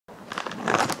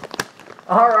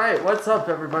Alright, what's up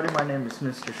everybody? My name is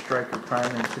Mr. Striker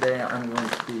Prime, and today I'm going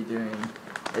to be doing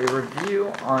a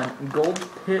review on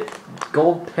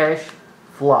goldfish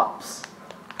flops.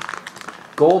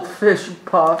 Goldfish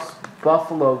puffs,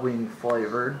 buffalo wing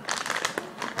flavored.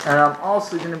 And I'm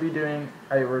also going to be doing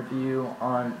a review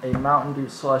on a Mountain Dew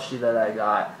slushie that I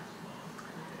got.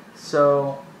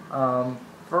 So,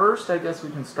 first I guess we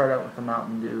can start out with the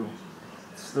Mountain Dew.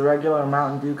 It's the regular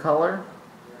Mountain Dew color.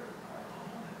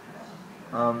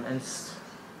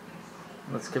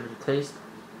 Let's give it a taste.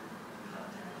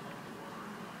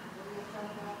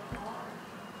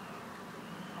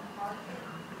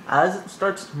 As it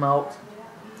starts to melt,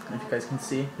 if you guys can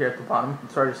see here at the bottom,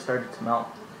 it's already started to melt.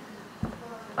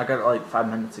 I got it like 5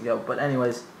 minutes ago, but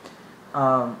anyways,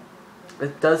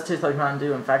 it does taste like Mountain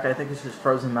Dew. In fact, I think it's just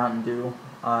frozen Mountain Dew.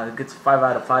 It gets 5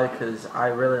 out of 5 because I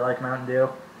really like Mountain Dew.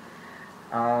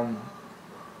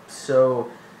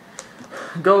 So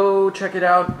go check it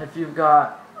out if you've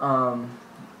got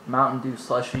Mountain Dew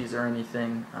slushies or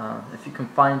anything. If you can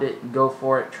find it, go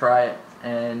for it, try it,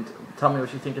 and tell me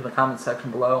what you think in the comment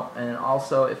section below. And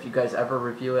also, if you guys ever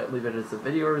review it, leave it as a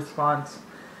video response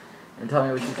and tell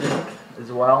me what you think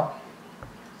as well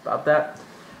about that.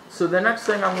 So the next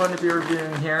thing I'm going to be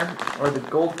reviewing here are the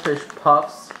Goldfish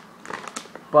Puffs,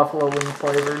 buffalo wing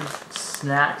flavored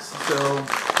snacks. So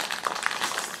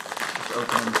let's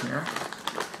open them here.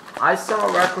 I saw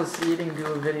Reckless Eating do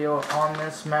a video on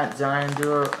this, Matt Zion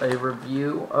do a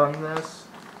review on this,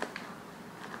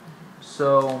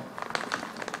 so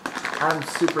I'm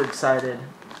super excited,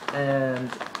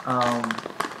 and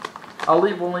I'll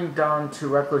leave a link down to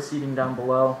Reckless Eating down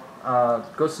below.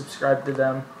 Go subscribe to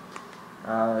them,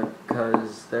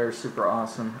 because they're super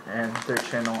awesome, and their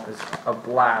channel is a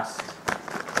blast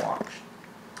to watch.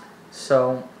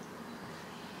 So,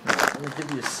 let me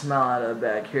give you a smell out of the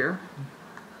bag here.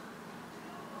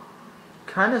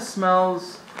 Kind of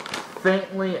smells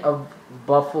faintly of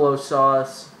buffalo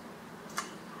sauce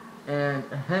and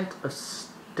a hint of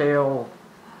stale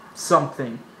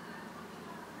something.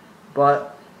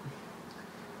 But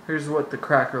here's what the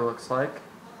cracker looks like.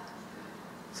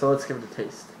 So let's give it a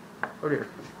taste. Oh dear.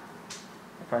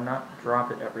 If I not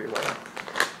drop it everywhere.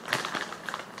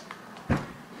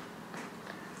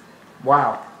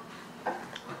 Wow.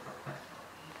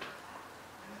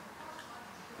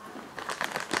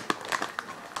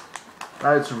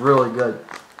 That's really good.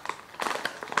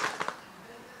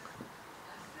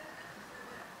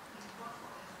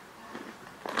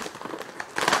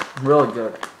 Really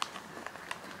good.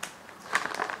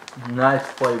 Nice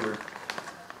flavor.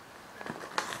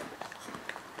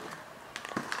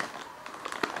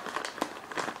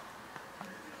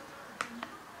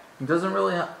 It doesn't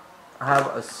really have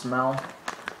a smell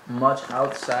much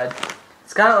outside.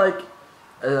 It's kind of like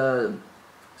a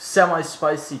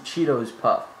semi-spicy Cheetos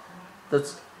puff.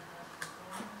 That's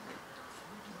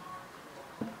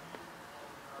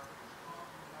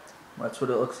what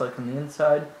it looks like on the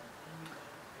inside.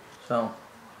 So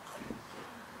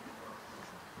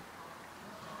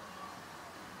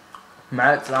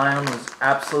Matt Zion was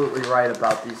absolutely right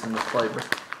about these in the flavor.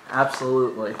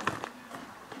 Absolutely.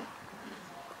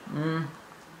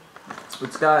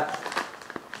 It's got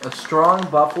a strong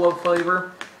buffalo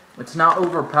flavor. It's not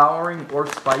overpowering or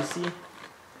spicy.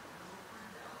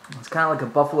 It's kind of like a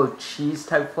buffalo cheese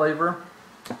type flavor.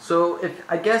 So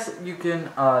I guess you can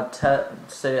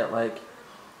say it like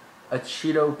a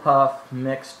Cheeto puff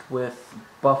mixed with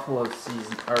buffalo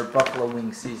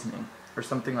wing seasoning or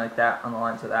something like that on the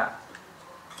lines of that.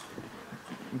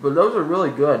 But those are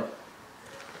really good.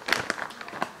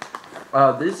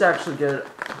 These actually get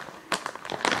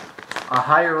a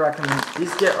higher recommend.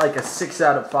 These get like a 6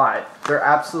 out of 5. They're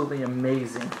absolutely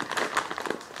amazing.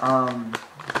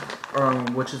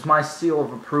 Which is my seal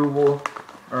of approval,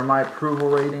 or my approval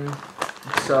rating.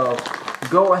 So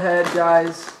go ahead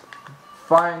guys,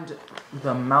 find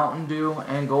the Mountain Dew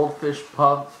and Goldfish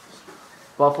Puffs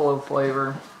buffalo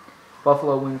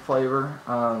wing flavor,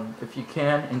 if you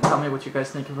can, and tell me what you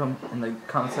guys think of them in the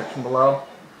comment section below.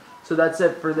 So that's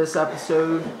it for this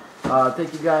episode.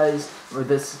 Thank you guys for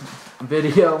this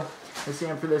video. That's the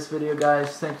end for this video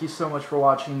guys. Thank you so much for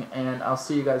watching, and I'll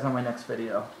see you guys on my next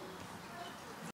video.